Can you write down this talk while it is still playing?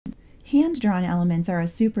Hand-drawn elements are a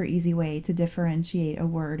super easy way to differentiate a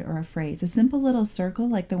word or a phrase. A simple little circle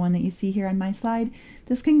like the one that you see here on my slide,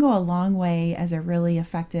 this can go a long way as a really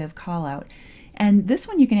effective call out. And this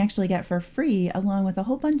one you can actually get for free along with a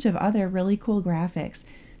whole bunch of other really cool graphics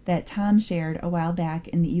that Tom shared a while back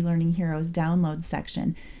in the eLearning Heroes downloads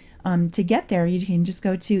section. To get there, you can just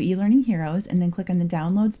go to eLearning Heroes and then click on the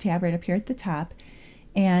Downloads tab right up here at the top.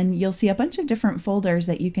 And you'll see a bunch of different folders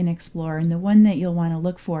that you can explore, and the one that you'll want to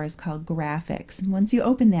look for is called Graphics. Once you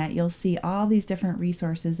open that, you'll see all these different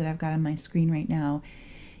resources that I've got on my screen right now.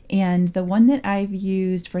 And the one that I've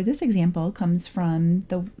used for this example comes from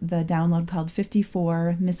the download called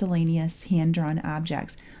 54 Miscellaneous Hand-Drawn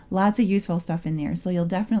Objects. Lots of useful stuff in there, so you'll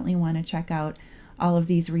definitely want to check out all of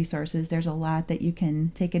these resources. There's a lot that you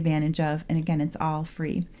can take advantage of, and again, it's all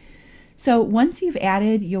free. So once you've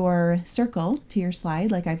added your circle to your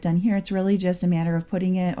slide, like I've done here, it's really just a matter of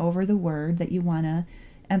putting it over the word that you want to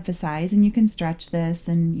emphasize, and you can stretch this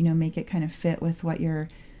and make it kind of fit with what your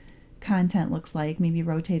content looks like. Maybe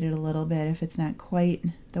rotate it a little bit if it's not quite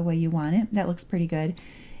the way you want it. That looks pretty good.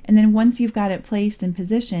 And then once you've got it placed and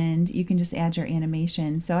positioned, you can just add your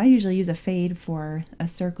animation. So I usually use a fade for a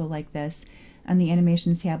circle like this. On the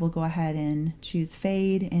Animations tab, we'll go ahead and choose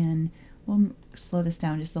Fade, and we'll slow this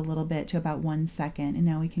down just a little bit to about 1 second, and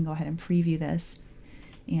now we can go ahead and preview this,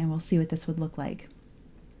 and we'll see what this would look like.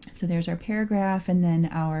 So there's our paragraph, and then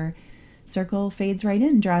our circle fades right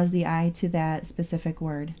in, draws the eye to that specific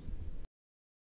word.